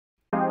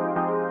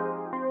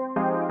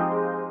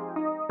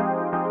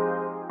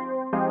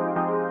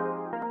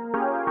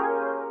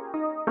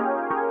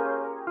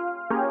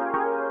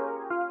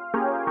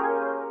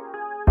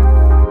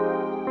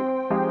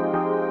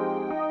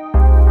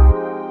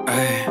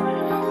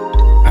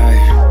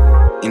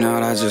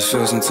I just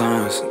feel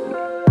sometimes.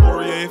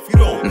 If you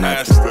don't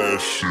pass that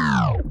shit.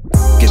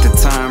 Get the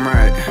time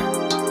right.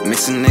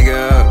 Mix a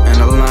nigga up in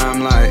the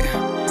limelight.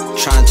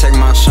 Tryna take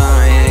my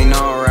shine, ain't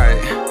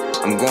alright.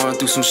 I'm going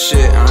through some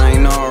shit, I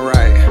ain't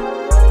alright.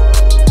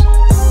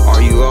 Are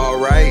you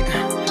alright?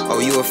 Oh,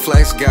 you a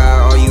flex guy,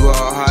 are you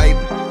all hype?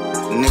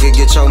 Nigga,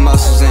 get your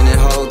muscles in and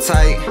hold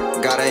tight.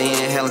 Gotta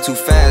inhaling too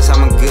fast,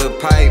 I'm a good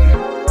pipe.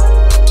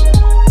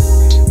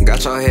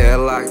 Got your hair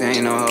locked, there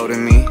ain't no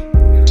holding me.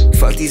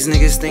 Fuck these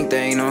niggas think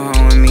they ain't no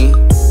hoeing me.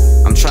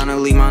 I'm tryna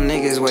leave my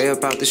niggas way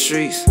up out the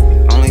streets.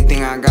 Only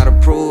thing I gotta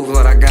prove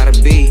what I gotta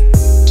be.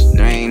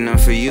 There ain't none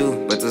for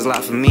you, but there's a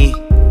lot for me.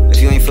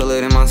 If you ain't feel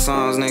it in my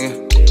songs,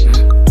 nigga,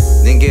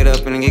 then get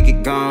up and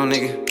get gone,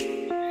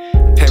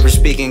 nigga. Paper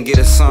speaking, get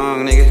a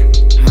song, nigga.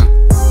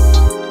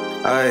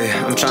 Ay,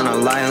 I'm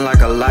tryna lighten like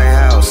a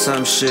lighthouse.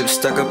 Some ship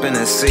stuck up in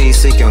the sea,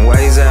 seeking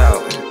ways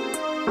out.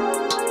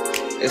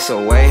 It's a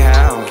way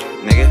how,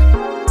 nigga.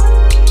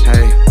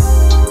 Hey,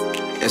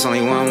 it's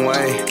only one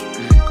way.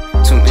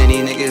 Too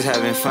many niggas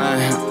having fun,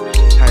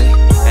 hey,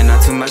 and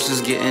not too much is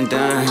getting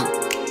done.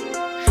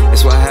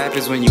 It's what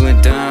happens when you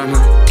ain't dumb.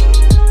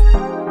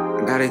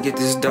 I gotta get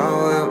this dough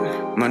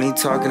up. Money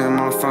talking in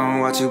my phone,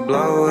 watch you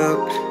blow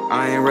up.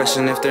 I ain't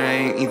rushing if there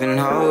ain't even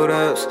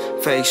hold-ups.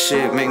 Fake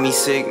shit make me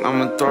sick,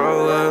 I'ma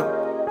throw up.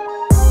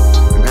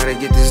 I gotta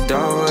get this dough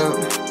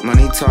up.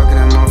 Money talking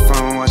in my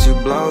phone, watch you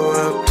blow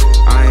up.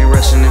 I ain't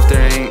rushing if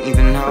there ain't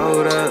even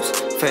hold-ups.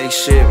 Fake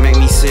shit make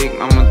me sick,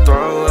 I'ma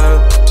throw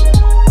up.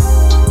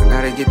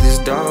 Gotta get this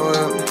dough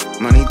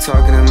up. Money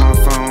talking in my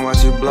phone,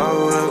 watch you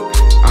blow up.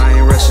 I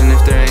ain't rushing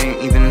if there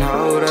ain't even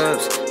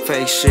hold-ups.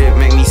 Fake shit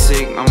make me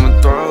sick,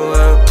 I'ma throw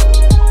up.